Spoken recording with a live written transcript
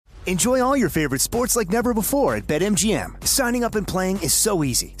Enjoy all your favorite sports like never before at BetMGM. Signing up and playing is so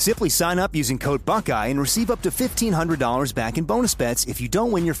easy. Simply sign up using code Buckeye and receive up to $1,500 back in bonus bets if you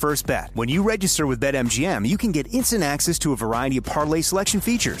don't win your first bet. When you register with BetMGM, you can get instant access to a variety of parlay selection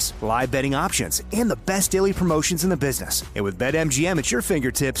features, live betting options, and the best daily promotions in the business. And with BetMGM at your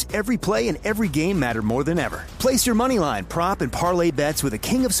fingertips, every play and every game matter more than ever. Place your moneyline, prop, and parlay bets with the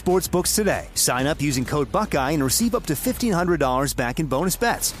king of sportsbooks today. Sign up using code Buckeye and receive up to $1,500 back in bonus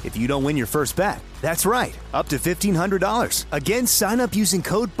bets if you don't win your first bet. That's right, up to $1,500. Again, sign up using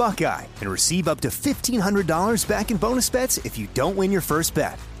code Buckeye and receive up to $1,500 back in bonus bets if you don't win your first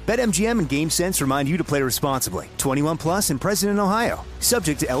bet. BetMGM and GameSense remind you to play responsibly. 21 plus and present in Ohio.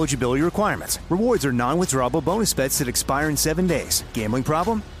 Subject to eligibility requirements. Rewards are non-withdrawable bonus bets that expire in 7 days. Gambling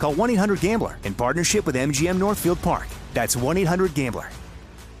problem? Call 1-800-GAMBLER in partnership with MGM Northfield Park. That's 1-800-GAMBLER.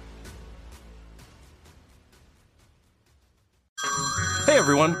 Hey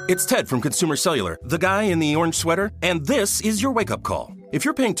everyone, it's Ted from Consumer Cellular, the guy in the orange sweater, and this is your wake-up call. If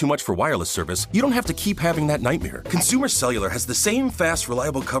you're paying too much for wireless service, you don't have to keep having that nightmare. Consumer Cellular has the same fast,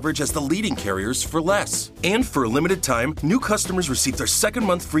 reliable coverage as the leading carriers for less. And for a limited time, new customers receive their second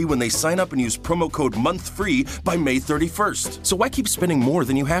month free when they sign up and use promo code MONTHFREE by May 31st. So why keep spending more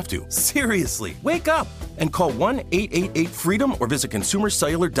than you have to? Seriously, wake up and call 1-888-FREEDOM or visit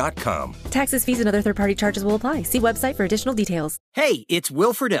consumercellular.com. Taxes, fees, and other third-party charges will apply. See website for additional details. Hey, it's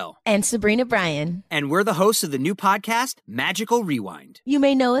Will Friedle. And Sabrina Bryan. And we're the hosts of the new podcast, Magical Rewind. You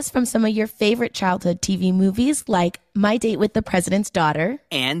may know us from some of your favorite childhood TV movies like My Date with the President's Daughter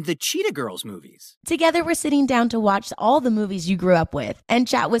and the Cheetah Girls movies. Together, we're sitting down to watch all the movies you grew up with and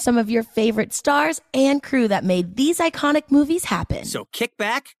chat with some of your favorite stars and crew that made these iconic movies happen. So kick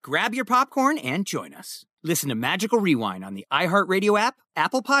back, grab your popcorn, and join us. Listen to Magical Rewind on the iHeartRadio app,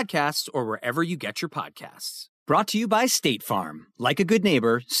 Apple Podcasts, or wherever you get your podcasts. Brought to you by State Farm. Like a good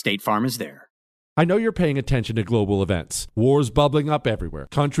neighbor, State Farm is there. I know you're paying attention to global events. Wars bubbling up everywhere.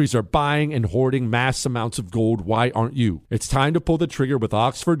 Countries are buying and hoarding mass amounts of gold. Why aren't you? It's time to pull the trigger with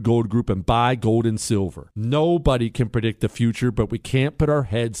Oxford Gold Group and buy gold and silver. Nobody can predict the future, but we can't put our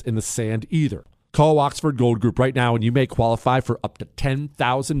heads in the sand either. Call Oxford Gold Group right now and you may qualify for up to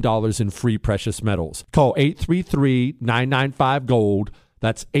 $10,000 in free precious metals. Call 833-995-GOLD.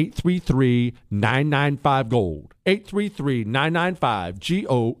 That's 833-995-GOLD.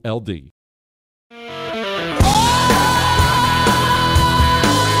 833-995-GOLD.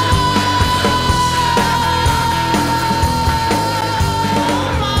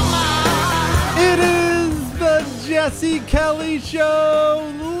 It is the Jesse Kelly Show.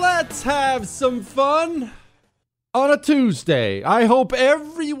 Let's have some fun on a Tuesday. I hope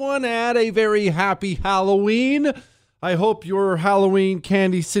everyone had a very happy Halloween. I hope your Halloween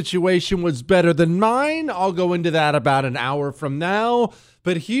candy situation was better than mine. I'll go into that about an hour from now.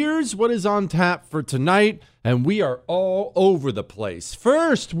 But here's what is on tap for tonight, and we are all over the place.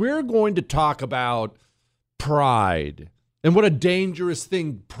 First, we're going to talk about pride and what a dangerous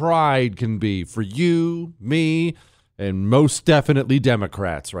thing pride can be for you, me, and most definitely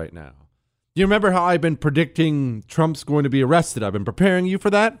Democrats right now. You remember how I've been predicting Trump's going to be arrested? I've been preparing you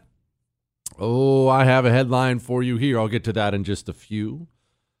for that. Oh, I have a headline for you here. I'll get to that in just a few.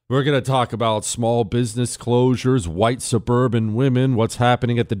 We're going to talk about small business closures, white suburban women, what's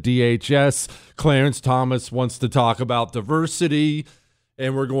happening at the DHS. Clarence Thomas wants to talk about diversity,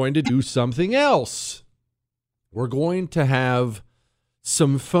 and we're going to do something else. We're going to have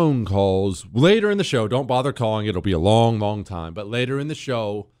some phone calls later in the show. Don't bother calling. It'll be a long, long time. But later in the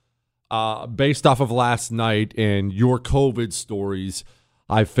show, based off of last night and your COVID stories,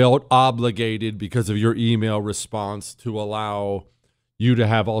 I felt obligated because of your email response to allow you to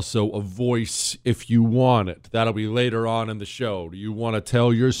have also a voice if you want it. That'll be later on in the show. Do you want to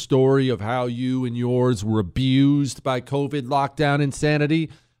tell your story of how you and yours were abused by COVID lockdown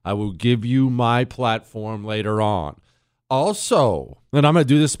insanity? I will give you my platform later on. Also, and I'm going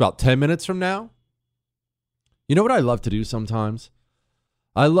to do this about 10 minutes from now. You know what I love to do sometimes?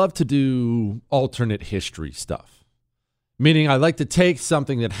 I love to do alternate history stuff. Meaning I like to take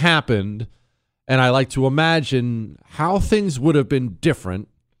something that happened and I like to imagine how things would have been different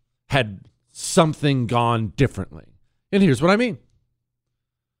had something gone differently. And here's what I mean.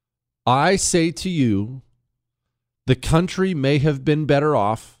 I say to you, the country may have been better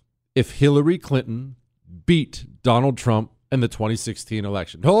off if Hillary Clinton beat Donald Trump in the 2016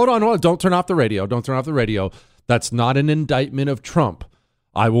 election. Hold on. Don't turn off the radio. Don't turn off the radio. That's not an indictment of Trump.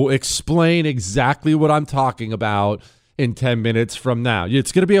 I will explain exactly what I'm talking about in 10 minutes from now.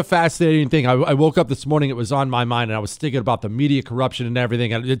 It's going to be a fascinating thing. I woke up this morning, it was on my mind, and I was thinking about the media corruption and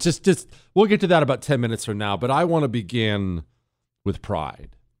everything. And it just we'll get to that about 10 minutes from now. But I want to begin with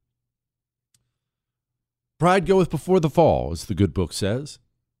pride. Pride goeth before the fall, as the good book says.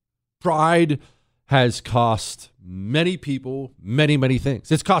 Pride has cost many people many, many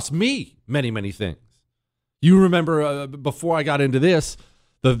things. It's cost me many, many things. You remember before I got into this,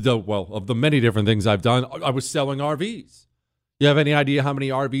 of the many different things I've done, I was selling RVs. You have any idea how many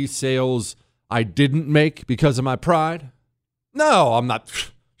RV sales I didn't make because of my pride? No, I'm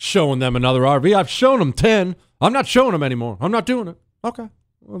not showing them another RV. I've shown them 10. I'm not showing them anymore. I'm not doing it. Okay.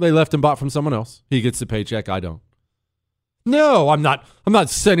 Well, they left and bought from someone else. He gets the paycheck. I don't. No, I'm not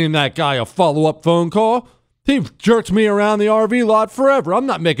sending that guy a follow-up phone call. He jerked me around the RV lot forever. I'm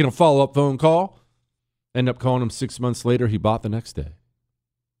not making a follow-up phone call. End up calling him 6 months later. He bought the next day.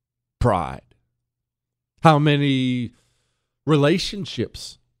 Pride. How many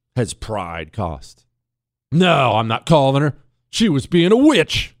relationships has pride cost? No, I'm not calling her. She was being a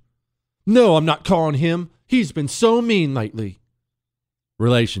witch. No, I'm not calling him. He's been so mean lately.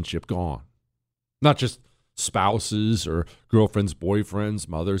 Relationship gone. Not just spouses or girlfriends, boyfriends,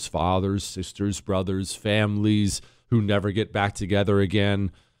 mothers, fathers, sisters, brothers, families who never get back together again.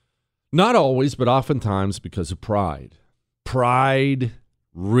 Not always, but oftentimes because of pride. Pride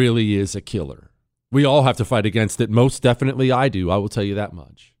really is a killer. We all have to fight against it. Most definitely I do. I will tell you that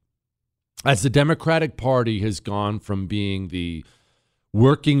much. As the Democratic Party has gone from being the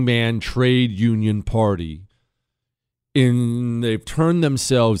working man trade union party, they've turned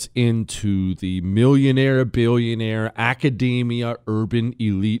themselves into the millionaire, billionaire, academia, urban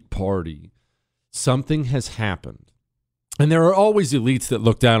elite party. Something has happened. And there are always elites that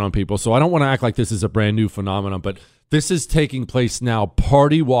look down on people, so I don't want to act like this is a brand new phenomenon, but this is taking place now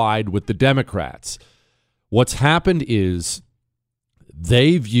party-wide with the Democrats. What's happened is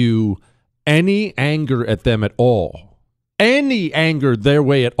they view any anger at them at all, any anger their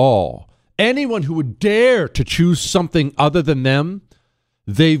way at all, anyone who would dare to choose something other than them,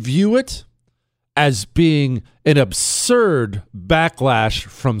 they view it as being an absurd backlash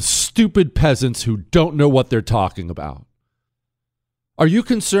from stupid peasants who don't know what they're talking about. Are you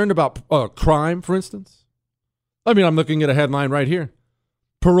concerned about crime, for instance? I mean, I'm looking at a headline right here.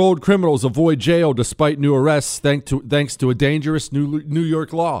 Paroled criminals avoid jail despite new arrests thanks to a dangerous New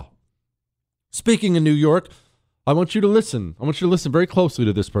York law. Speaking of New York, I want you to listen. I want you to listen very closely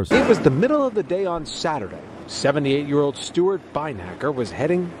to this person. It was the middle of the day on Saturday. 78-year-old Stuart Beinacker was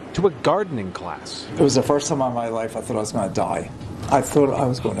heading to a gardening class. It was the first time in my life I thought I was going to die. I thought I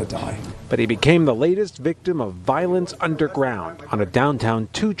was going to die. But he became the latest victim of violence underground on a downtown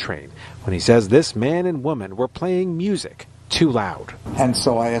 2 train when he says this man and woman were playing music too loud. And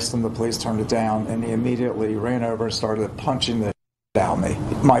so I asked him to please turn it down, and he immediately ran over and started punching the out me.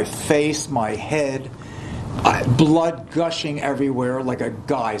 My face, my head, blood gushing everywhere like a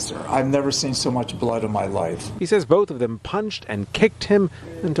geyser. I've never seen so much blood in my life. He says both of them punched and kicked him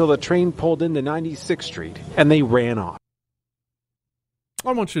until the train pulled into 96th Street and they ran off.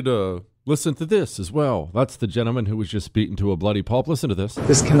 I want you to listen to this as well. That's the gentleman who was just beaten to a bloody pulp. Listen to this.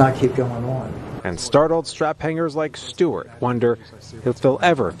 This cannot keep going on. And startled strap hangers like Stuart wonder if they'll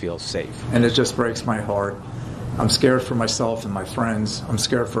ever feel safe. And it just breaks my heart. I'm scared for myself and my friends. I'm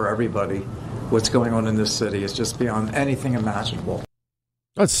scared for everybody. What's going on in this city is just beyond anything imaginable.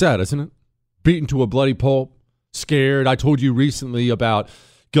 That's sad, isn't it? Beaten to a bloody pulp, scared. I told you recently about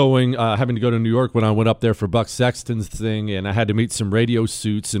having to go to New York when I went up there for Buck Sexton's thing, and I had to meet some radio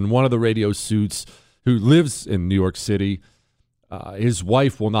suits, and one of the radio suits who lives in New York City, his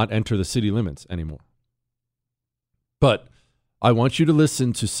wife will not enter the city limits anymore. But I want you to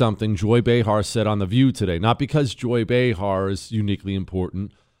listen to something Joy Behar said on The View today, not because Joy Behar is uniquely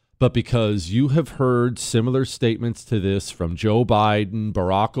important, but because you have heard similar statements to this from Joe Biden,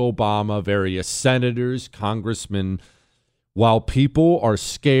 Barack Obama, various senators, congressmen. While people are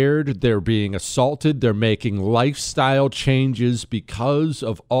scared, they're being assaulted, they're making lifestyle changes because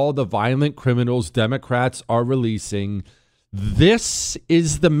of all the violent criminals Democrats are releasing. This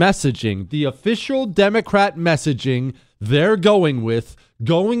is the messaging, the official Democrat messaging they're going with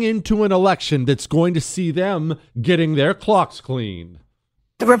going into an election that's going to see them getting their clocks clean.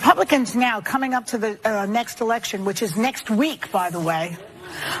 The Republicans now coming up to the next election, which is next week, by the way,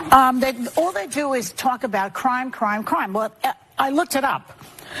 all they do is talk about crime. Well, I looked it up.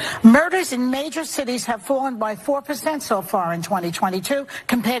 Murders in major cities have fallen by 4% so far in 2022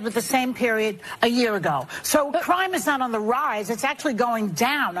 compared with the same period a year ago. So crime is not on the rise. It's actually going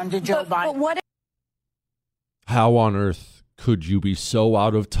down under Joe Biden. How on earth could you be so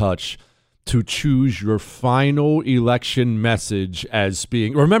out of touch to choose your final election message as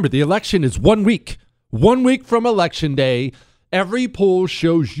being... Remember, the election is 1 week. 1 week from Election Day. Every poll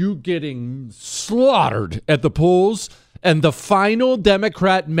shows you getting slaughtered at the polls, And the final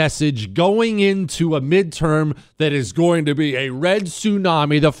Democrat message going into a midterm that is going to be a red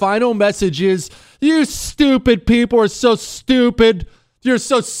tsunami, the final message is, you stupid people are so stupid. You're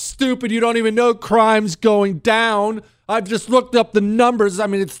so stupid you don't even know crime's going down. I've just looked up the numbers. I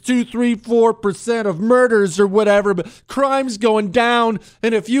mean, it's 2, 3, 4% of murders or whatever, but crime's going down.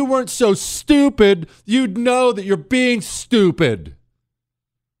 And if you weren't so stupid, you'd know that you're being stupid.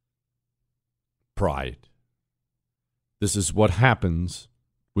 Pride. This is what happens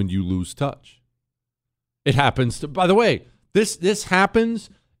when you lose touch. It happens to, by the way, this happens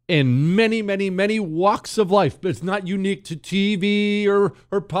in many, many, many walks of life, but it's not unique to TV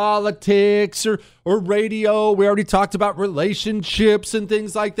or politics or radio. We already talked about relationships and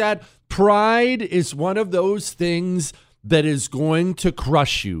things like that. Pride is one of those things that is going to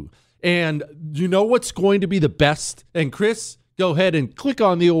crush you. And you know what's going to be the best? And Chris, go ahead and click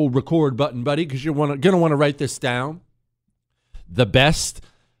on the old record button, buddy, because you're going to want to write this down. The best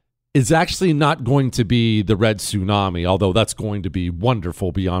is actually not going to be the red tsunami, although that's going to be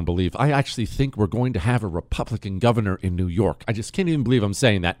wonderful beyond belief. I actually think we're going to have a Republican governor in New York. I just can't even believe I'm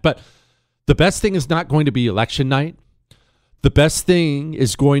saying that. But the best thing is not going to be election night. The best thing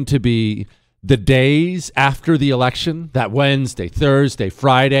is going to be the days after the election, that Wednesday, Thursday,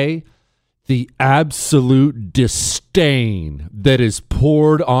 Friday, the absolute disdain that is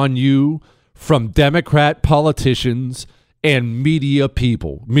poured on you from Democrat politicians and media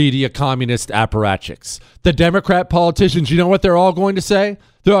people, media communist apparatchiks. The Democrat politicians, you know what they're all going to say?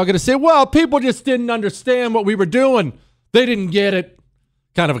 They're all going to say, well, people just didn't understand what we were doing. They didn't get it.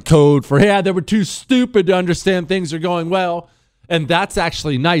 Kind of a code for, yeah, they were too stupid to understand things are going well. And that's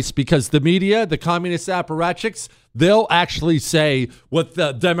actually nice because the media, the communist apparatchiks, they'll actually say what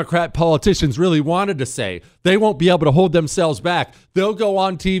the Democrat politicians really wanted to say. They won't be able to hold themselves back. They'll go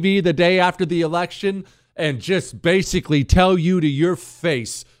on TV the day after the election and just basically tell you to your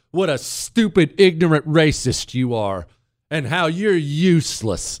face what a stupid, ignorant racist you are and how you're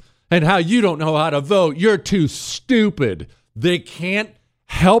useless and how you don't know how to vote. You're too stupid. They can't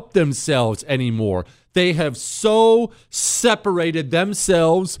help themselves anymore. They have so separated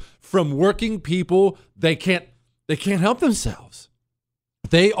themselves from working people, they can't help themselves.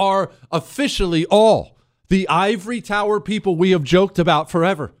 They are officially all the ivory tower people we have joked about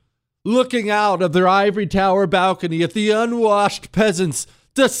forever, looking out of their ivory tower balcony at the unwashed peasants,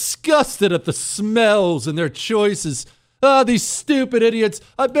 disgusted at the smells and their choices. Oh, these stupid idiots.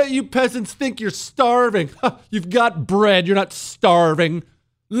 I bet you peasants think you're starving. You've got bread. You're not starving.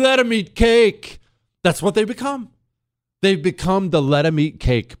 Let them eat cake. That's what they've become. They've become the let them eat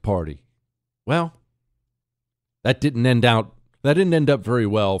cake party. Well, that didn't end up very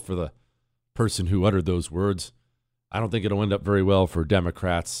well for the person who uttered those words. I don't think it'll end up very well for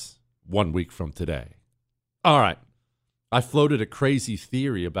Democrats 1 week from today. All right. I floated a crazy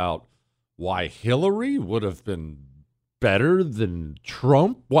theory about why Hillary would have been better than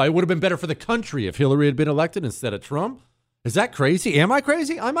Trump. Why it would have been better for the country if Hillary had been elected instead of Trump. Is that crazy? Am I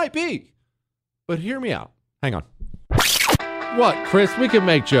crazy? I might be. But hear me out. Hang on. What, Chris? We can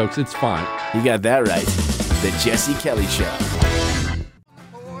make jokes. It's fine. You got that right. The Jesse Kelly Show.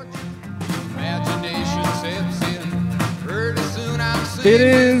 It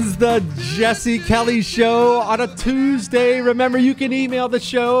is the Jesse Kelly Show on a Tuesday. Remember, you can email the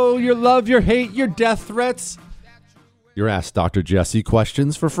show your love, your hate, your death threats, your Ask Dr. Jesse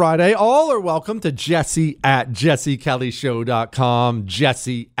questions for Friday. All are welcome to jesse@jessekellyshow.com,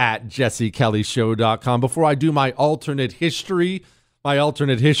 jesse@jessekellyshow.com. Before I do my alternate history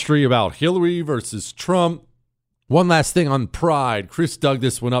about Hillary versus Trump, one last thing on pride. Chris dug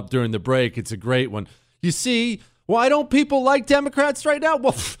this one up during the break. It's a great one. You see, why don't people like Democrats right now?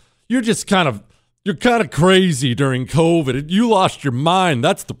 Well, you're kind of crazy during COVID. You lost your mind.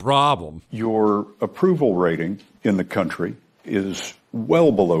 That's the problem. Your approval rating in the country is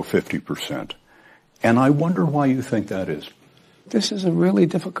well below 50%. And I wonder why you think that is. This is a really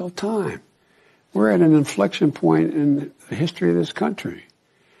difficult time. We're at an inflection point in the history of this country.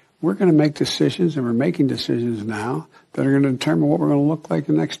 We're going to make decisions, and we're making decisions now that are going to determine what we're going to look like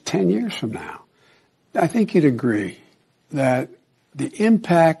the next 10 years from now. I think you'd agree that the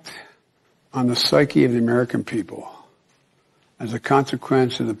impact on the psyche of the American people as a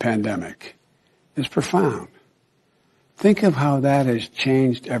consequence of the pandemic is profound. Think of how that has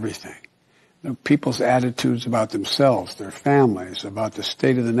changed everything. People's attitudes about themselves, their families, about the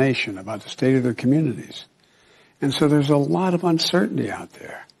state of the nation, about the state of their communities. And so there's a lot of uncertainty out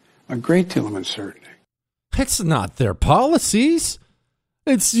there, a great deal of uncertainty. It's not their policies.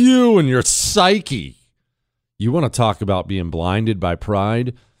 It's you and your psyche. You want to talk about being blinded by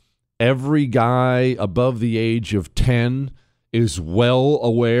pride? every guy above the age of 10 is well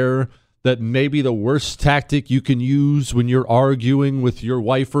aware that maybe the worst tactic you can use when you're arguing with your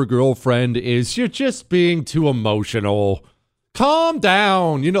wife or girlfriend is you're just being too emotional. Calm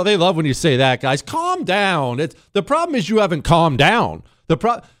down. You know, they love when you say that, guys. Calm down. The problem is you haven't calmed down.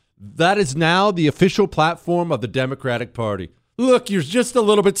 That is now the official platform of the Democratic Party. Look, you're just a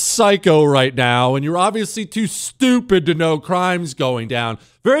little bit psycho right now, and you're obviously too stupid to know crime's going down.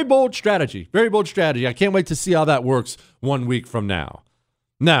 Very bold strategy. Very bold strategy. I can't wait to see how that works 1 week from now.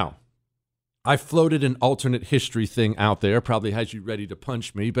 Now, I floated an alternate history thing out there, probably has you ready to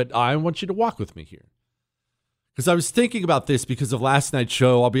punch me, but I want you to walk with me here. Because I was thinking about this because of last night's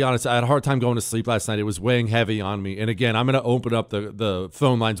show. I'll be honest, I had a hard time going to sleep last night. It was weighing heavy on me. And again, I'm going to open up the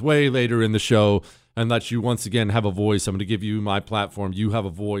phone lines way later in the show and let you once again have a voice. I'm going to give you my platform. You have a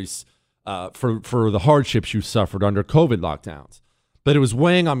voice for the hardships you suffered under COVID lockdowns. But it was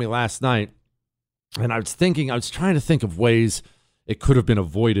weighing on me last night. And I was trying to think of ways it could have been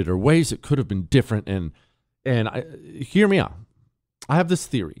avoided or ways it could have been different. And hear me out. I have this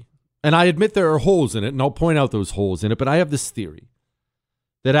theory. And I admit there are holes in it, and I'll point out those holes in it, but I have this theory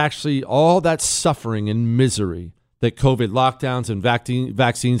that actually all that suffering and misery that COVID lockdowns and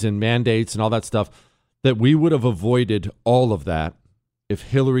vaccines and mandates and all that stuff, that we would have avoided all of that if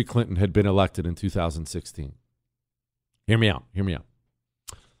Hillary Clinton had been elected in 2016. Hear me out.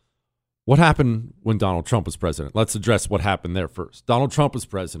 What happened when Donald Trump was president? Let's address what happened there first. Donald Trump was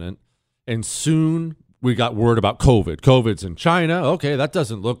president, and soon we got word about COVID. COVID's in China. Okay, that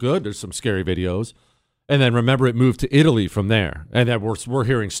doesn't look good. There's some scary videos. And then remember, it moved to Italy from there. And then we're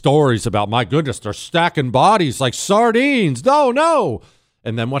hearing stories about, my goodness, they're stacking bodies like sardines. No.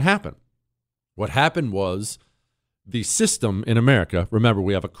 And then what happened? What happened was the system in America, remember,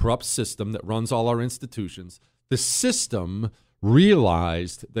 we have a corrupt system that runs all our institutions. The system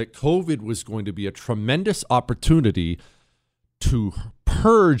realized that COVID was going to be a tremendous opportunity to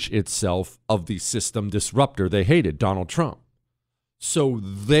purge itself of the system disruptor they hated, Donald Trump. So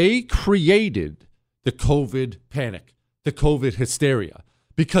they created the COVID panic, the COVID hysteria,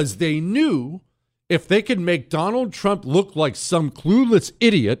 because they knew if they could make Donald Trump look like some clueless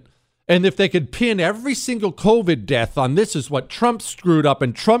idiot, and if they could pin every single COVID death on this is what Trump screwed up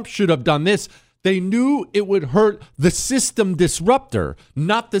and Trump should have done this, they knew it would hurt the system disruptor,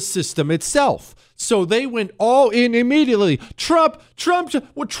 not the system itself. So they went all in immediately. Trump,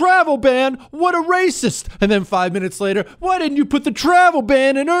 travel ban, what a racist. And then 5 minutes later, why didn't you put the travel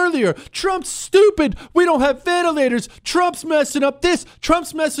ban in earlier? Trump's stupid. We don't have ventilators. Trump's messing up this.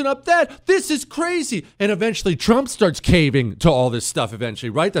 Trump's messing up that. This is crazy. And eventually Trump starts caving to all this stuff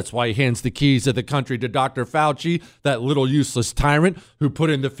eventually, right? That's why he hands the keys of the country to Dr. Fauci, that little useless tyrant who put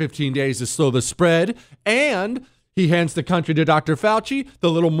in the 15 days to slow the spread. And he hands the country to Dr. Fauci,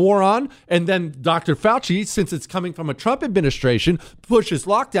 the little moron, and then Dr. Fauci, since it's coming from a Trump administration, pushes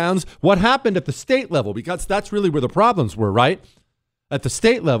lockdowns. What happened at the state level? Because that's really where the problems were, right? At the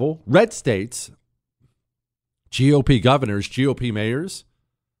state level, red states, GOP governors, GOP mayors,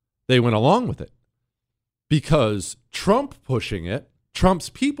 they went along with it. Because Trump pushing it, Trump's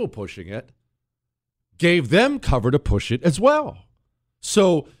people pushing it, gave them cover to push it as well.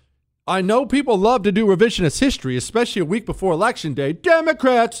 So I know people love to do revisionist history, especially a week before Election Day.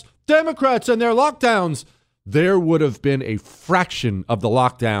 Democrats and their lockdowns. There would have been a fraction of the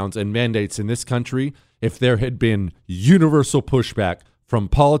lockdowns and mandates in this country if there had been universal pushback from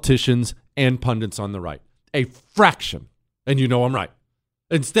politicians and pundits on the right. A fraction. And you know I'm right.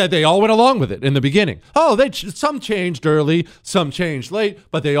 Instead, they all went along with it in the beginning. Oh, some changed early, some changed late,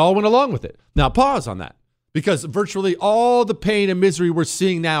 but they all went along with it. Now, pause on that. Because virtually all the pain and misery we're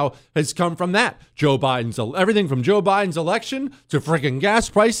seeing now has come from that. Everything from Joe Biden's election to freaking gas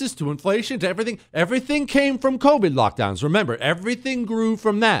prices to inflation to everything. Everything came from COVID lockdowns. Remember, everything grew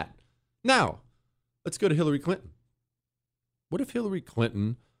from that. Now, let's go to Hillary Clinton. What if Hillary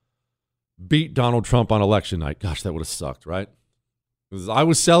Clinton beat Donald Trump on election night? Gosh, that would have sucked, right? Because I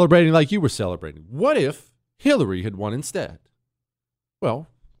was celebrating like you were celebrating. What if Hillary had won instead? Well,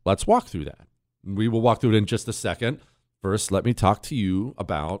 let's walk through that. We will walk through it in just a second. First, let me talk to you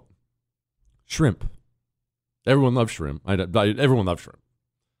about shrimp. Everyone loves shrimp. Everyone loves shrimp.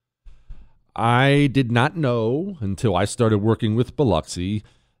 I did not know until I started working with Biloxi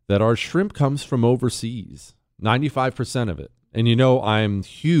that our shrimp comes from overseas, 95% of it. And you know I'm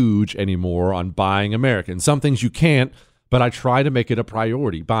huge anymore on buying American. Some things you can't, but I try to make it a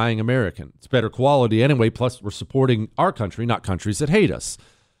priority, buying American. It's better quality anyway, plus we're supporting our country, not countries that hate us.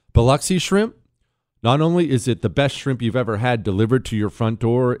 Biloxi shrimp, not only is it the best shrimp you've ever had delivered to your front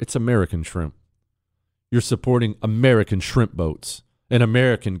door, it's American shrimp. You're supporting American shrimp boats. an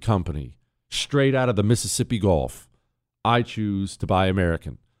American company, straight out of the Mississippi Gulf. I choose to buy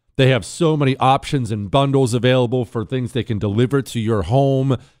American. They have so many options and bundles available for things they can deliver to your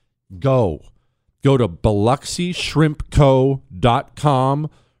home. Go to BiloxiShrimpCo.com.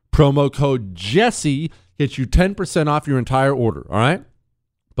 Promo code Jesse gets you 10% off your entire order, all right?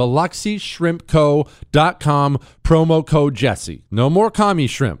 BiloxiShrimpCo.com. Promo code Jesse. No more commie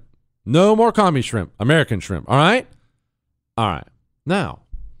shrimp. No more commie shrimp. American shrimp, all right? All right. Now,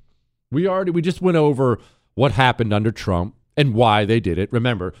 we just went over what happened under Trump and why they did it.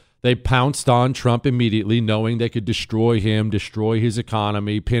 Remember, they pounced on Trump immediately, knowing they could destroy him, destroy his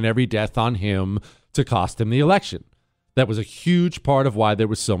economy, pin every death on him to cost him the election. That was a huge part of why there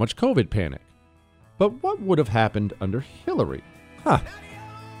was so much COVID panic. But what would have happened under Hillary?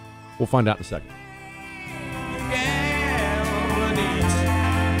 We'll find out in a second.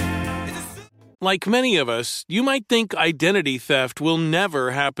 Like many of us, you might think identity theft will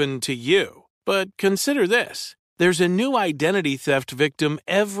never happen to you. But consider this. There's a new identity theft victim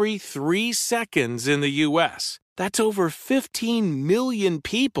every 3 seconds in the U.S. That's over 15 million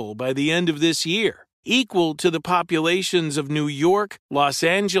people by the end of this year, equal to the populations of New York, Los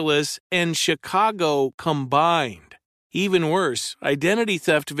Angeles, and Chicago combined. Even worse, identity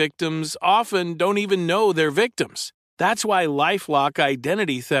theft victims often don't even know they're victims. That's why LifeLock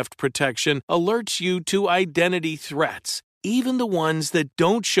Identity Theft Protection alerts you to identity threats, even the ones that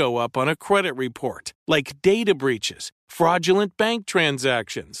don't show up on a credit report, like data breaches, fraudulent bank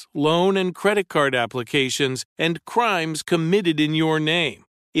transactions, loan and credit card applications, and crimes committed in your name.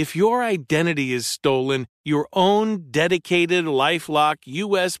 If your identity is stolen, your own dedicated LifeLock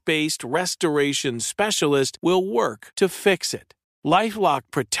U.S.-based restoration specialist will work to fix it. LifeLock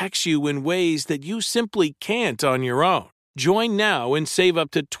protects you in ways that you simply can't on your own. Join now and save up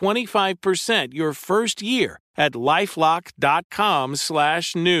to 25% your first year at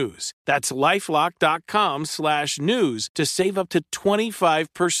LifeLock.com/news. That's LifeLock.com/news to save up to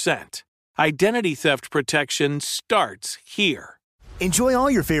 25%. Identity theft protection starts here. Enjoy all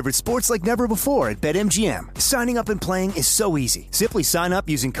your favorite sports like never before at BetMGM. Signing up and playing is so easy. Simply sign up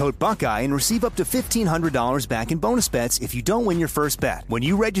using code Buckeye and receive up to $1,500 back in bonus bets if you don't win your first bet. When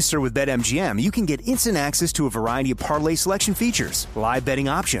you register with BetMGM, you can get instant access to a variety of parlay selection features, live betting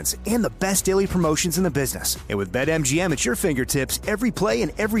options, and the best daily promotions in the business. And with BetMGM at your fingertips, every play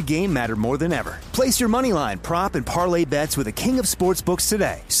and every game matter more than ever. Place your moneyline, prop, and parlay bets with the king of sportsbooks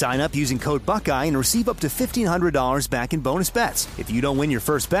today. Sign up using code Buckeye and receive up to $1,500 back in bonus bets if you don't win your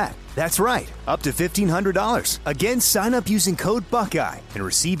first bet. That's right, up to $1,500. Again, sign up using code Buckeye and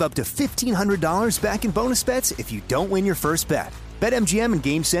receive up to $1,500 back in bonus bets if you don't win your first bet. BetMGM and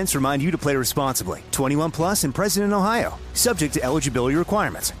GameSense remind you to play responsibly. 21 plus and present in Ohio. Subject to eligibility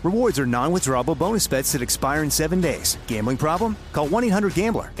requirements. Rewards are non-withdrawable bonus bets that expire in 7 days. Gambling problem? Call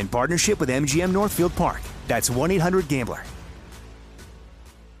 1-800-GAMBLER in partnership with MGM Northfield Park. That's 1-800-GAMBLER.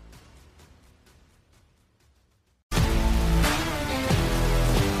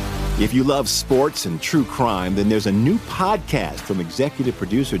 If you love sports and true crime, then there's a new podcast from executive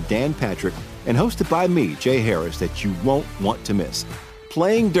producer Dan Patrick and hosted by me, Jay Harris, that you won't want to miss.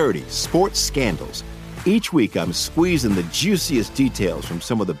 Playing Dirty: Sports Scandals. Each week, I'm squeezing the juiciest details from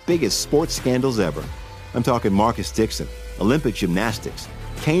some of the biggest sports scandals ever. I'm talking Marcus Dixon, Olympic gymnastics,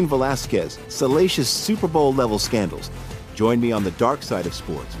 Cain Velasquez, salacious Super Bowl-level scandals. Join me on the dark side of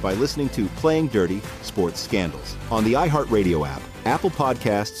sports by listening to Playing Dirty: Sports Scandals on the iHeartRadio app, Apple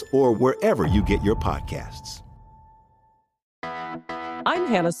Podcasts, or wherever you get your podcasts. I'm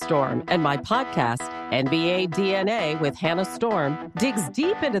Hannah Storm, and my podcast, NBA DNA with Hannah Storm, digs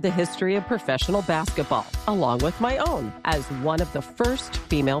deep into the history of professional basketball, along with my own, as one of the first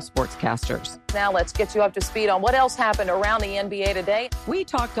female sportscasters. Now let's get you up to speed on what else happened around the NBA today. We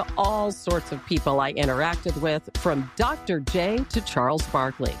talked to all sorts of people I interacted with, from Dr. J to Charles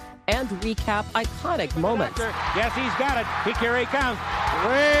Barkley, and recap iconic moments. Yes, he's got it. Here he comes.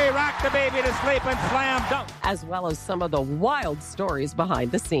 Way rock the baby to sleep and slam dunk. As well as some of the wild stories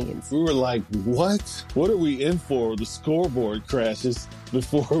behind the scenes. We were like, what? What are we in for? The scoreboard crashes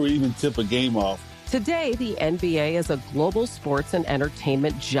before we even tip a game off. Today, the NBA is a global sports and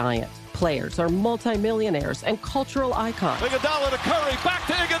entertainment giant. Players are multimillionaires and cultural icons. Iguodala to Curry, back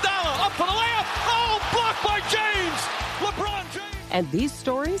to Iguodala, up for the layup. Oh, blocked by James. LeBron James. And these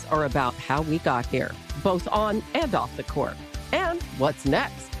stories are about how we got here, both on and off the court. And what's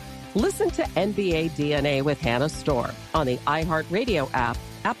next? Listen to NBA DNA with Hannah Storm on the iHeartRadio app,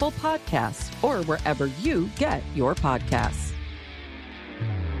 Apple Podcasts, or wherever you get your podcasts.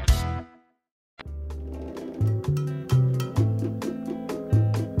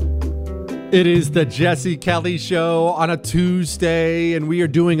 It is the Jesse Kelly Show on a Tuesday, and we are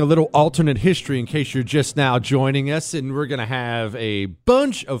doing a little alternate history in case you're just now joining us, and we're going to have a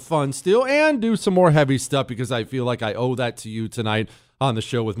bunch of fun still and do some more heavy stuff because I feel like I owe that to you tonight on the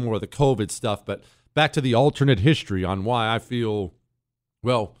show with more of the COVID stuff. But back to the alternate history on why I feel,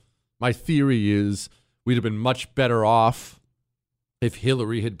 well, my theory is we'd have been much better off if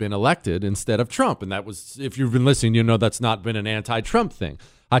Hillary had been elected instead of Trump. And that was, if you've been listening, you know that's not been an anti-Trump thing.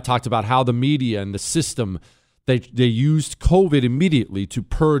 I talked about how the media and the system, they used COVID immediately to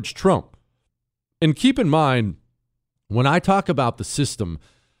purge Trump. And keep in mind, when I talk about the system,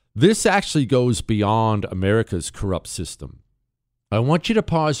 this actually goes beyond America's corrupt system. I want you to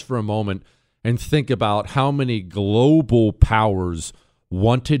pause for a moment and think about how many global powers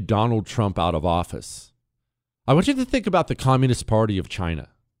wanted Donald Trump out of office. I want you to think about the Communist Party of China,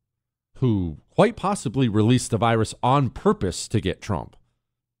 who quite possibly released the virus on purpose to get Trump.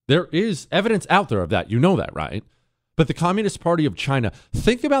 There is evidence out there of that. You know that, right? But the Communist Party of China,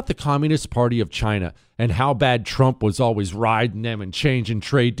 think about the Communist Party of China and how bad Trump was always riding them and changing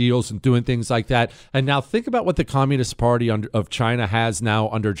trade deals and doing things like that. And now think about what the Communist Party of China has now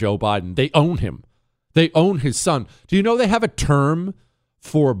under Joe Biden. They own him. They own his son. Do you know they have a term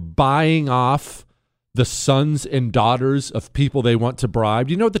for buying off the sons and daughters of people they want to bribe?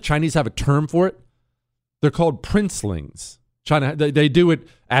 Do you know the Chinese have a term for it? They're called princelings. China, they do it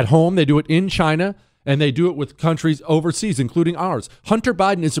at home, they do it in China, and they do it with countries overseas, including ours. Hunter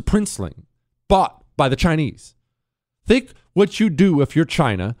Biden is a princeling bought by the Chinese. Think what you do if you're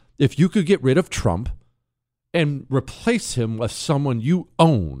China, if you could get rid of Trump and replace him with someone you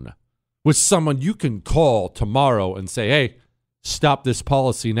own, with someone you can call tomorrow and say, hey, stop this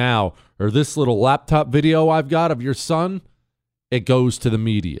policy now, or this little laptop video I've got of your son, it goes to the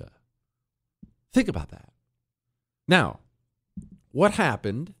media. Think about that. Now, what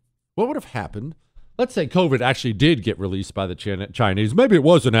happened? What would have happened? Let's say COVID actually did get released by the Chinese. Maybe it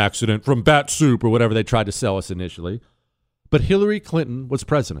was an accident from bat soup or whatever they tried to sell us initially. But Hillary Clinton was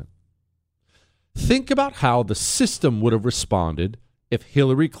president. Think about how the system would have responded if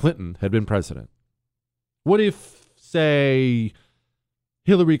Hillary Clinton had been president. What if, say,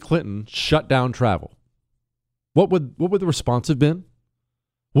 Hillary Clinton shut down travel? What would the response have been?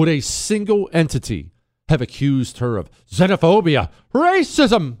 Would a single entity have accused her of xenophobia,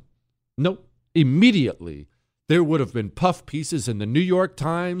 racism? Nope. Immediately, there would have been puff pieces in the New York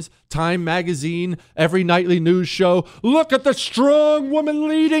Times, Time Magazine, every nightly news show. Look at the strong woman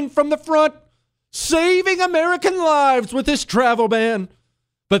leading from the front, saving American lives with this travel ban.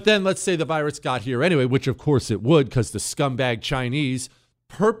 But then let's say the virus got here anyway, which of course it would because the scumbag Chinese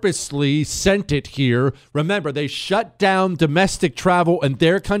purposely sent it here. Remember, they shut down domestic travel in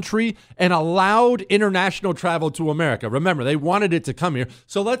their country and allowed international travel to America. Remember, they wanted it to come here.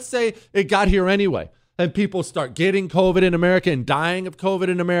 So let's say it got here anyway, and people start getting COVID in America and dying of COVID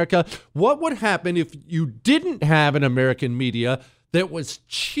in America. What would happen if you didn't have an American media that was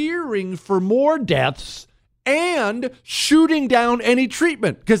cheering for more deaths and shooting down any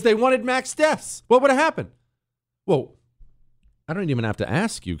treatment because they wanted max deaths? What would have happened? Well, I don't even have to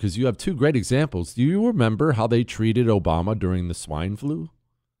ask you because you have two great examples. Do you remember how they treated Obama during the swine flu?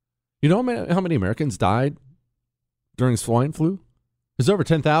 You know how many Americans died during swine flu? There's over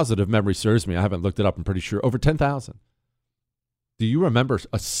 10,000 if memory serves me. I haven't looked it up. I'm pretty sure. Over 10,000. Do you remember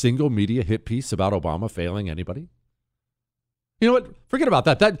a single media hit piece about Obama failing anybody? You know what? Forget about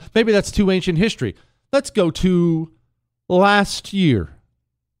that. Maybe that's too ancient history. Let's go to last year,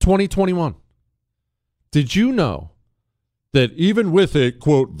 2021. Did you know that even with a,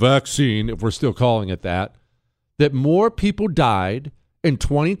 quote, vaccine, if we're still calling it that more people died in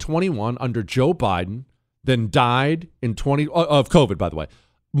 2021 under Joe Biden than died in of COVID, by the way.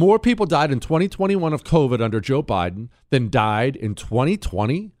 More people died in 2021 of COVID under Joe Biden than died in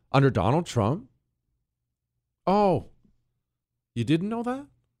 2020 under Donald Trump? Oh, you didn't know that?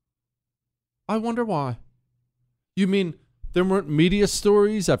 I wonder why. You mean there weren't media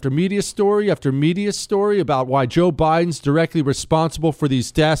stories after media story after media story about why Joe Biden's directly responsible for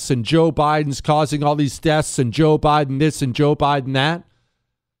these deaths and Joe Biden's causing all these deaths and Joe Biden this and Joe Biden that?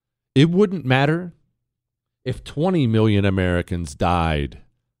 It wouldn't matter if 20 million Americans died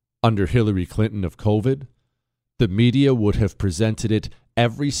under Hillary Clinton of COVID. The media would have presented it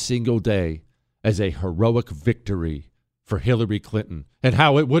every single day as a heroic victory for Hillary Clinton, and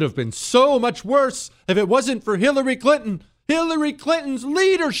how it would have been so much worse if it wasn't for Hillary Clinton. Hillary Clinton's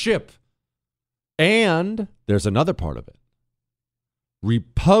leadership. And there's another part of it.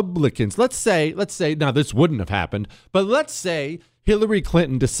 Republicans, let's say, now this wouldn't have happened, but let's say Hillary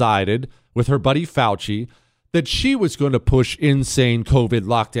Clinton decided with her buddy Fauci that she was going to push insane COVID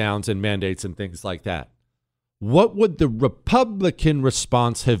lockdowns and mandates and things like that. What would the Republican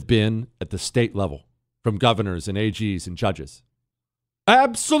response have been at the state level from governors and AGs and judges?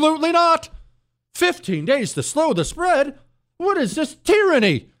 Absolutely not. 15 days to slow the spread. What is this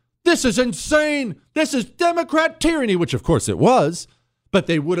tyranny? This is insane. This is Democrat tyranny, which of course it was, but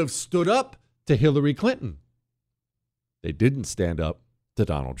they would have stood up to Hillary Clinton. They didn't stand up to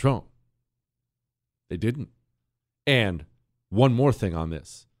Donald Trump. They didn't. And one more thing on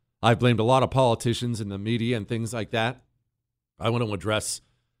this. I've blamed a lot of politicians in the media and things like that. I want to address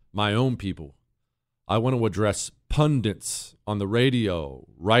my own people. I want to address pundits on the radio,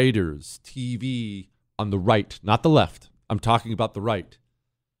 writers, TV, on the right, not the left. I'm talking about the right.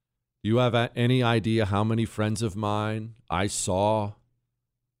 Do you have any idea how many friends of mine I saw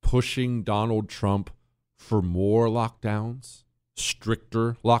pushing Donald Trump for more lockdowns,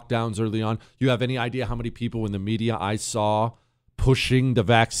 stricter lockdowns early on? You have any idea how many people in the media I saw pushing the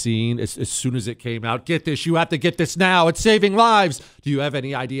vaccine as soon as it came out? Get this, you have to get this now. It's saving lives. Do you have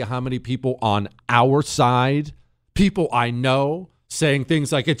any idea how many people on our side, people I know, saying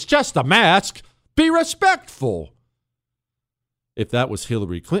things like, it's just a mask, be respectful? If that was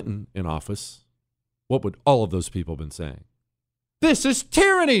Hillary Clinton in office, what would all of those people have been saying? This is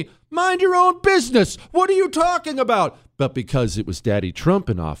tyranny. Mind your own business. What are you talking about? But because it was Daddy Trump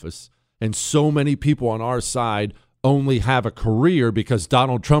in office, and so many people on our side only have a career because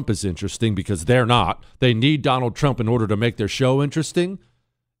Donald Trump is interesting, because they're not. They need Donald Trump in order to make their show interesting.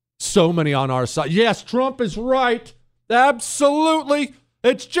 So many on our side. Yes, Trump is right. Absolutely.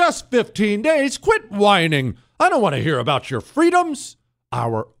 It's just 15 days. Quit whining. I don't want to hear about your freedoms.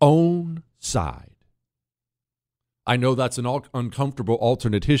 Our own side. I know that's an uncomfortable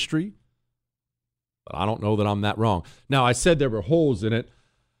alternate history, but I don't know that I'm that wrong. Now, I said there were holes in it.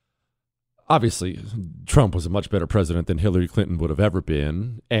 Obviously, Trump was a much better president than Hillary Clinton would have ever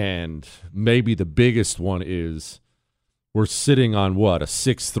been. And maybe the biggest one is we're sitting on what, a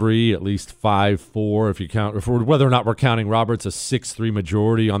 6-3, at least 5-4, if you count, whether or not we're counting Roberts, a 6-3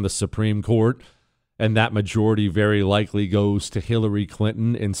 majority on the Supreme Court. And that majority very likely goes to Hillary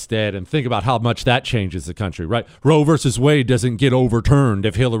Clinton instead. And think about how much that changes the country, right? Roe versus Wade doesn't get overturned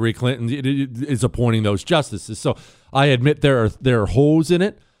if Hillary Clinton is appointing those justices. So I admit there are holes in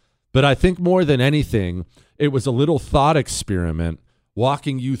it. But I think more than anything, it was a little thought experiment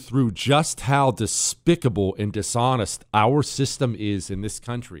walking you through just how despicable and dishonest our system is in this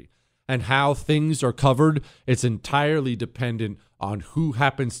country and how things are covered. It's entirely dependent on who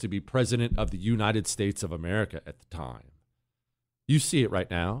happens to be president of the United States of America at the time. You see it right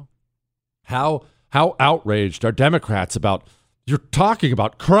now. How outraged are Democrats about, you're talking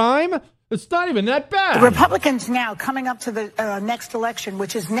about crime? It's not even that bad. The Republicans now coming up to the next election,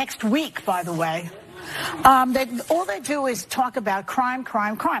 which is next week, by the way. All they do is talk about crime,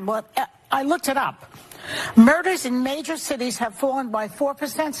 crime, crime. Well, I looked it up. Murders in major cities have fallen by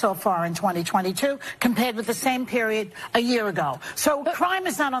 4% so far in 2022 compared with the same period a year ago. So crime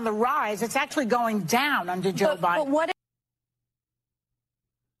is not on the rise. It's actually going down under Joe Biden.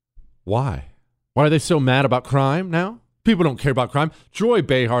 Why? Why are they so mad about crime now? People don't care about crime. Joy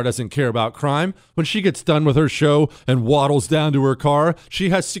Behar doesn't care about crime. When she gets done with her show and waddles down to her car, she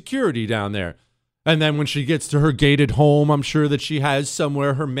has security down there. And then when she gets to her gated home, I'm sure that she has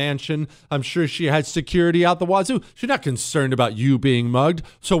somewhere, her mansion, I'm sure she has security out the wazoo. She's not concerned about you being mugged.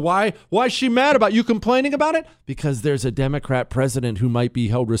 So why is she mad about you complaining about it? Because there's a Democrat president who might be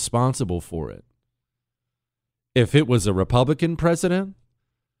held responsible for it. If it was a Republican president,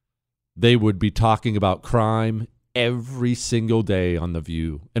 they would be talking about crime every single day on The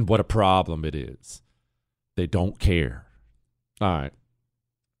View and what a problem it is. They don't care. All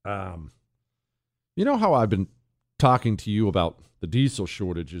right. You know how I've been talking to you about the diesel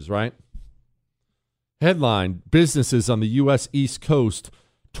shortages, right? Headline, businesses on the U.S. East Coast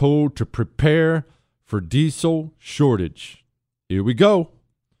told to prepare for diesel shortage. Here we go.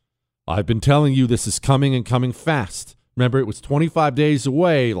 I've been telling you this is coming and coming fast. Remember, it was 25 days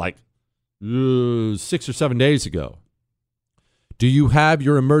away, like 6 or 7 days ago. Do you have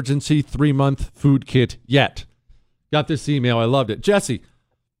your emergency 3-month food kit yet? Got this email. I loved it. Jesse,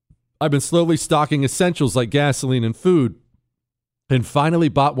 I've been slowly stocking essentials like gasoline and food and finally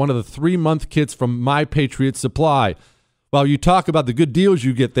bought one of the 3-month kits from My Patriot Supply. While you talk about the good deals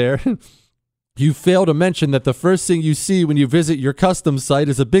you get there, you fail to mention that the first thing you see when you visit your custom site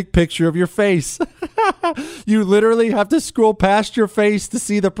is a big picture of your face. You literally have to scroll past your face to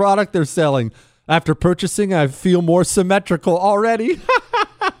see the product they're selling. After purchasing, I feel more symmetrical already.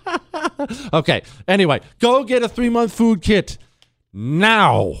 Okay, anyway, go get a 3-month food kit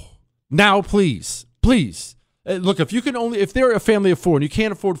now. Now, please, please. Look, if they're a family of 4 and you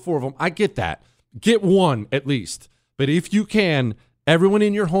can't afford 4 of them, I get that. Get one at least. But if you can, everyone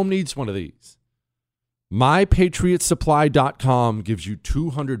in your home needs one of these. MyPatriotSupply.com gives you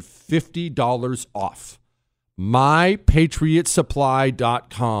 $250 off.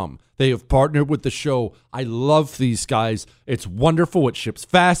 MyPatriotSupply.com. They have partnered with the show. I love these guys. It's wonderful. It ships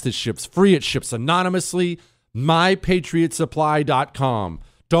fast. It ships free. It ships anonymously. MyPatriotSupply.com.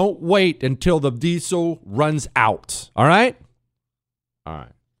 Don't wait until the diesel runs out. All right? All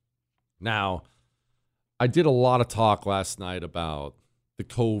right. Now, I did a lot of talk last night about the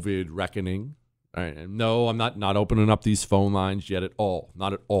COVID reckoning. All right. And no, I'm not opening up these phone lines yet at all.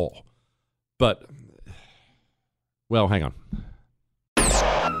 Not at all. But, well, hang on.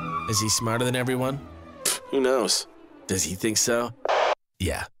 Is he smarter than everyone? Who knows? Does he think so?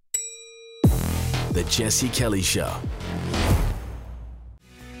 Yeah. The Jesse Kelly Show.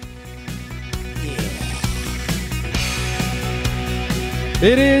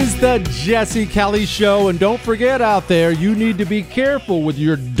 It is the Jesse Kelly Show, and don't forget out there, you need to be careful with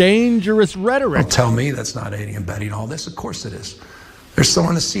your dangerous rhetoric. Don't tell me that's not aiding and abetting all this. Of course it is. They're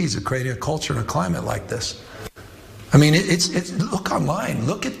sowing the seeds of creating a culture and a climate like this. I mean, it's look online.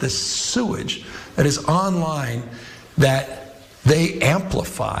 Look at the sewage that is online that they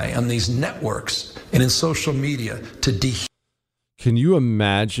amplify on these networks and in social media to Can you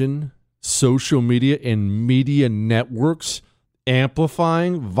imagine social media and media networks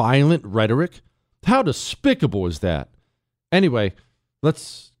amplifying violent rhetoric? How despicable is that? Anyway,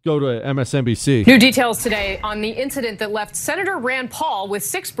 let's go to MSNBC. New details today on the incident that left Senator Rand Paul with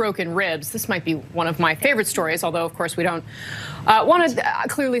 6 broken ribs. This might be one of my favorite stories, although, of course, we don't want to.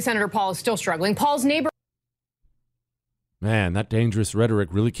 Clearly, Senator Paul is still struggling. Paul's neighbor. Man, that dangerous rhetoric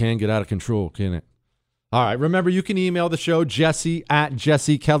really can get out of control, can't it? All right, remember, you can email the show,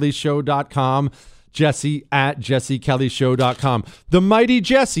 jesse@jessekellyshow.com. jesse@jessekellyshow.com. The mighty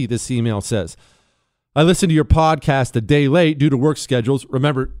Jesse, this email says, I listened to your podcast a day late due to work schedules.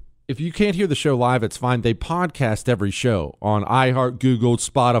 Remember, if you can't hear the show live, it's fine. They podcast every show on iHeart, Google,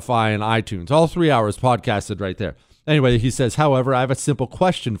 Spotify, and iTunes. All 3 hours podcasted right there. Anyway, he says, however, I have a simple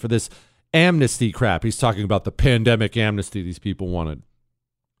question for this amnesty crap. He's talking about the pandemic amnesty these people wanted.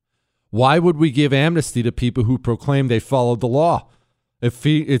 Why would we give amnesty to people who proclaim they followed the law?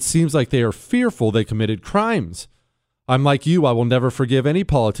 It seems like they are fearful they committed crimes. I'm like you, I will never forgive any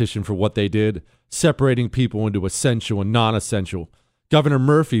politician for what they did, separating people into essential and non-essential. Governor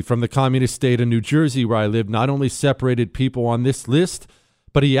Murphy from the communist state of New Jersey, where I live, not only separated people on this list,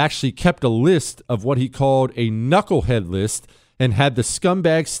 but he actually kept a list of what he called a knucklehead list and had the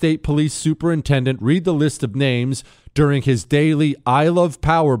scumbag state police superintendent read the list of names during his daily I Love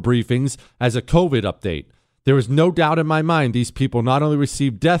Power briefings as a COVID update. There is no doubt in my mind these people not only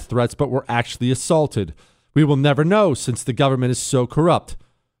received death threats, but were actually assaulted. We will never know since the government is so corrupt.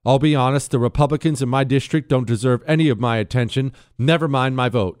 I'll be honest, the Republicans in my district don't deserve any of my attention, never mind my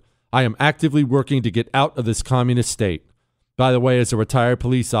vote. I am actively working to get out of this communist state. By the way, as a retired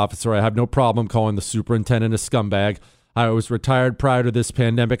police officer, I have no problem calling the superintendent a scumbag. I was retired prior to this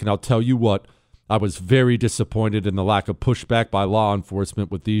pandemic, and I'll tell you what, I was very disappointed in the lack of pushback by law enforcement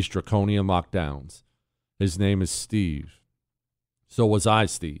with these draconian lockdowns. His name is Steve. So was I,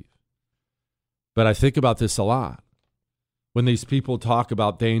 Steve. But I think about this a lot. When these people talk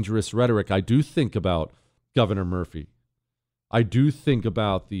about dangerous rhetoric, I do think about Governor Murphy. I do think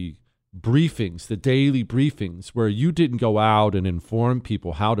about the briefings, the daily briefings, where you didn't go out and inform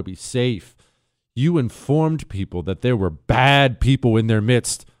people how to be safe. You informed people that there were bad people in their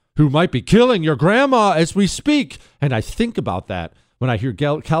midst who might be killing your grandma as we speak. And I think about that when I hear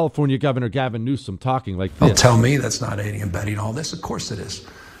California Governor Gavin Newsom talking like this. Don't tell me that's not aiding and abetting all this. Of course it is.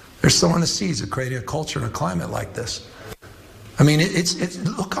 They're sowing the seeds of creating a culture and a climate like this. I mean, it's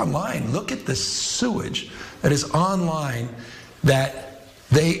look online. Look at the sewage that is online that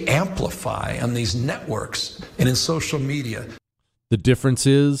they amplify on these networks and in social media. The difference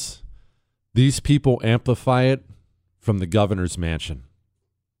is these people amplify it from the governor's mansion.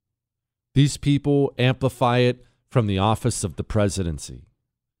 These people amplify it from the office of the presidency.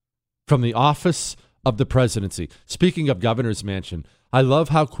 From the office of the presidency. Speaking of governor's mansion, I love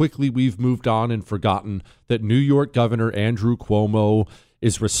how quickly we've moved on and forgotten that New York Governor Andrew Cuomo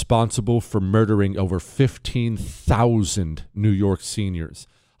is responsible for murdering over 15,000 New York seniors.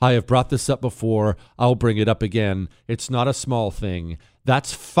 I have brought this up before. I'll bring it up again. It's not a small thing.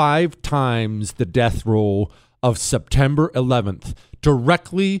 That's 5 times the death roll of September 11th.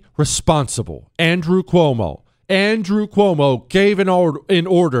 Directly responsible. Andrew Cuomo gave an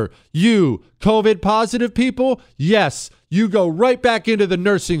order. You, COVID positive people, yes, you go right back into the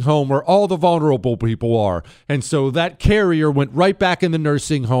nursing home where all the vulnerable people are. And so that carrier went right back in the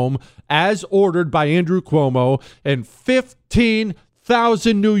nursing home as ordered by Andrew Cuomo, and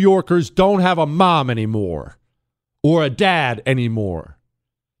 15,000 New Yorkers don't have a mom anymore or a dad anymore.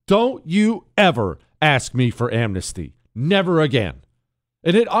 Don't you ever ask me for amnesty. Never again.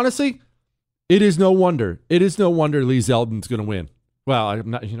 And it honestly, it is no wonder. It is no wonder Lee Zeldin's going to win. Well, I'm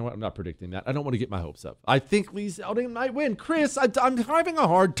not. You know what? I'm not predicting that. I don't want to get my hopes up. I think Lee Zeldin might win. Chris, I'm having a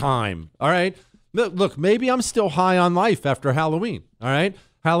hard time. All right. Look, maybe I'm still high on life after Halloween. All right.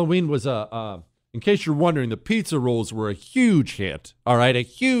 Halloween was in case you're wondering, the pizza rolls were a huge hit. All right, a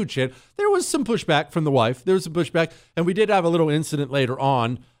huge hit. There was some pushback from the wife. There was some pushback, and we did have a little incident later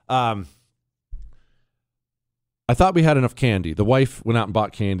on. I thought we had enough candy. The wife went out and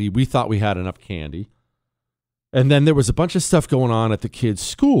bought candy. We thought we had enough candy. And then there was a bunch of stuff going on at the kids'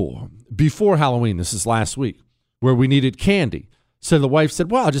 school before Halloween. This is last week, where we needed candy. So the wife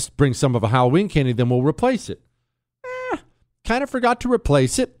said, well, I'll just bring some of a Halloween candy, then we'll replace it. Kind of forgot to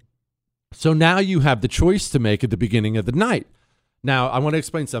replace it. So now you have the choice to make at the beginning of the night. Now, I want to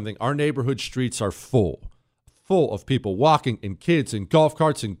explain something. Our neighborhood streets are full of people walking and kids and golf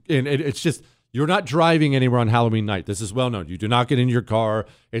carts. And it's just, you're not driving anywhere on Halloween night. This is well known. You do not get in your car.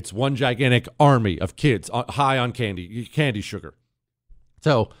 It's one gigantic army of kids high on candy sugar.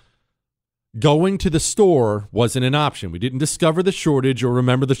 So going to the store wasn't an option. We didn't discover the shortage or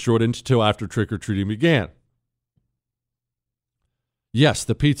remember the shortage until after trick-or-treating began. Yes,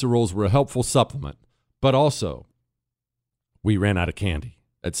 the pizza rolls were a helpful supplement, but also we ran out of candy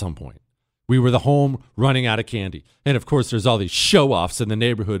at some point. We were the home running out of candy. And of course, there's all these show-offs in the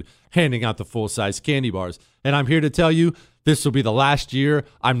neighborhood handing out the full-size candy bars. And I'm here to tell you, this will be the last year.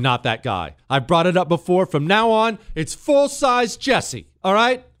 I'm not that guy. I've brought it up before. From now on, it's full-size Jesse. All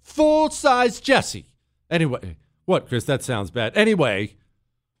right? Full-size Jesse. Anyway, what, Chris? That sounds bad. Anyway,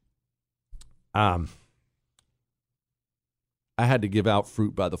 I had to give out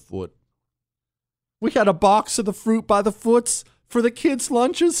fruit by the foot. We had a box of the fruit by the foots for the kids'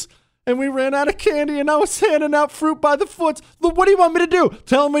 lunches, and we ran out of candy, and I was handing out fruit by the foots. Look, what do you want me to do?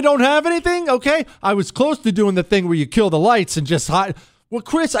 Tell them we don't have anything? Okay. I was close to doing the thing where you kill the lights and just hide. Well,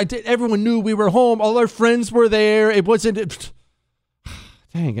 Chris, I did. Everyone knew we were home. All our friends were there. It wasn't.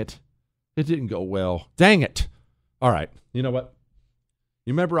 Dang it. It didn't go well. Dang it. All right. You know what?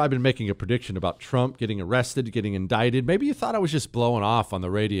 You remember I've been making a prediction about Trump getting arrested, getting indicted. Maybe you thought I was just blowing off on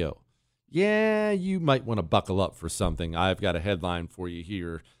the radio. Yeah, you might want to buckle up for something. I've got a headline for you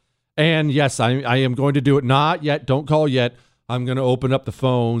here. And yes, I am going to do it. Not yet. Don't call yet. I'm going to open up the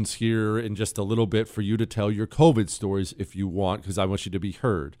phones here in just a little bit for you to tell your COVID stories if you want, because I want you to be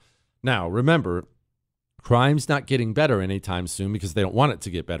heard. Now, remember, crime's not getting better anytime soon because they don't want it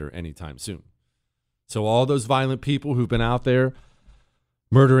to get better anytime soon. So all those violent people who've been out there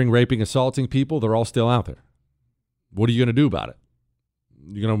murdering, raping, assaulting people, they're all still out there. What are you going to do about it?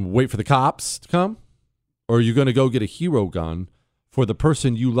 You're going to wait for the cops to come? Or are you going to go get a hero gun for the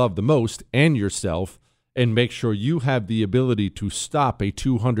person you love the most and yourself and make sure you have the ability to stop a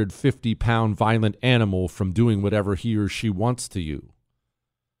 250-pound violent animal from doing whatever he or she wants to you?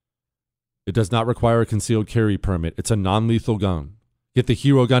 It does not require a concealed carry permit. It's a non-lethal gun. Get the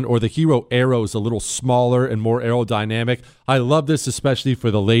Hero gun, or the Hero Arrow is a little smaller and more aerodynamic. I love this, especially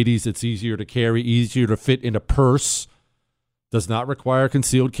for the ladies. It's easier to carry, easier to fit in a purse. Does not require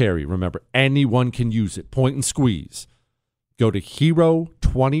concealed carry. Remember, anyone can use it. Point and squeeze. Go to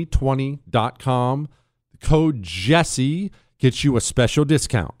hero2020.com. The code Jesse gets you a special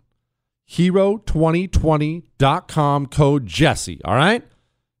discount. Hero2020.com, code Jesse. All right?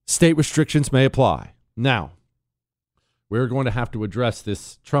 State restrictions may apply. Now, we're going to have to address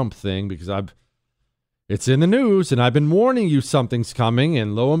this Trump thing because it's in the news, and I've been warning you something's coming,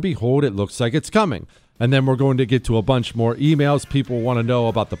 and lo and behold, it looks like it's coming. And then we're going to get to a bunch more emails. People want to know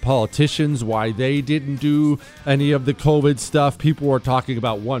about the politicians, why they didn't do any of the COVID stuff. People are talking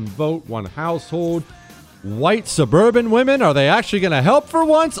about one vote, one household. White suburban women, are they actually going to help for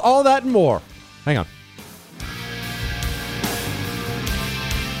once? All that and more. Hang on.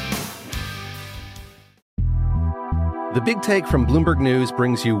 The Big Take from Bloomberg News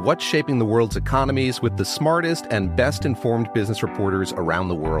brings you what's shaping the world's economies with the smartest and best-informed business reporters around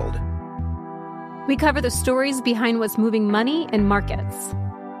the world. We cover the stories behind what's moving money and markets,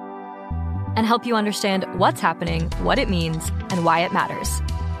 and help you understand what's happening, what it means, and why it matters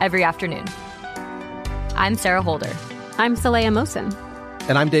every afternoon. I'm Sarah Holder. I'm Saleha Mohsin.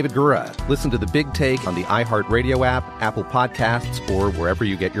 And I'm David Gura. Listen to The Big Take on the iHeartRadio app, Apple Podcasts, or wherever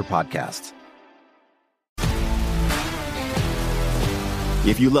you get your podcasts.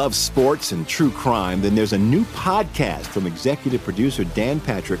 If you love sports and true crime, then there's a new podcast from executive producer Dan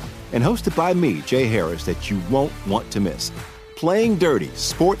Patrick and hosted by me, Jay Harris, that you won't want to miss. Playing Dirty: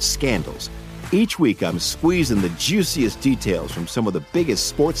 Sports Scandals. Each week, I'm squeezing the juiciest details from some of the biggest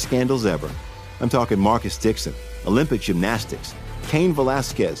sports scandals ever. I'm talking Marcus Dixon, Olympic gymnastics, Cain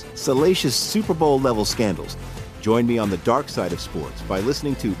Velasquez, salacious Super Bowl-level scandals. Join me on the dark side of sports by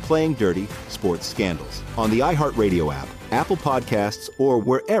listening to Playing Dirty: Sports Scandals on the iHeartRadio app, Apple Podcasts, or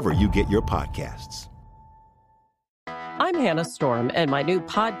wherever you get your podcasts. I'm Hannah Storm, and my new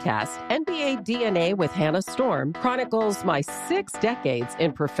podcast, NBA DNA with Hannah Storm, chronicles my 6 decades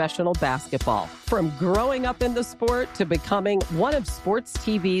in professional basketball. From growing up in the sport to becoming one of sports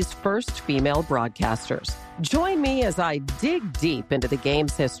TV's first female broadcasters. Join me as I dig deep into the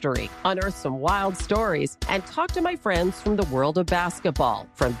game's history, unearth some wild stories, and talk to my friends from the world of basketball,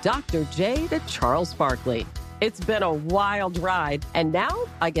 from Dr. J to Charles Barkley. It's been a wild ride, and now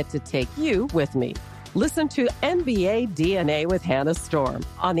I get to take you with me. Listen to NBA DNA with Hannah Storm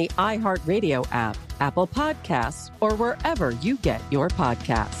on the iHeartRadio app, Apple Podcasts, or wherever you get your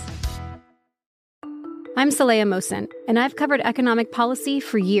podcasts. I'm Saleha Mohsin, and I've covered economic policy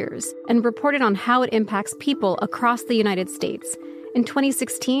for years and reported on how it impacts people across the United States. In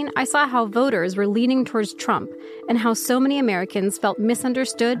 2016, I saw how voters were leaning towards Trump and how so many Americans felt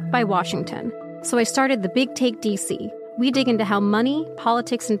misunderstood by Washington. So I started The Big Take DC. We dig into how money,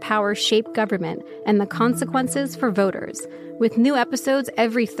 politics, and power shape government and the consequences for voters. With new episodes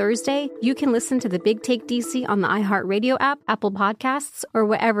every Thursday, you can listen to The Big Take DC on the iHeartRadio app, Apple Podcasts, or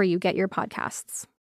wherever you get your podcasts.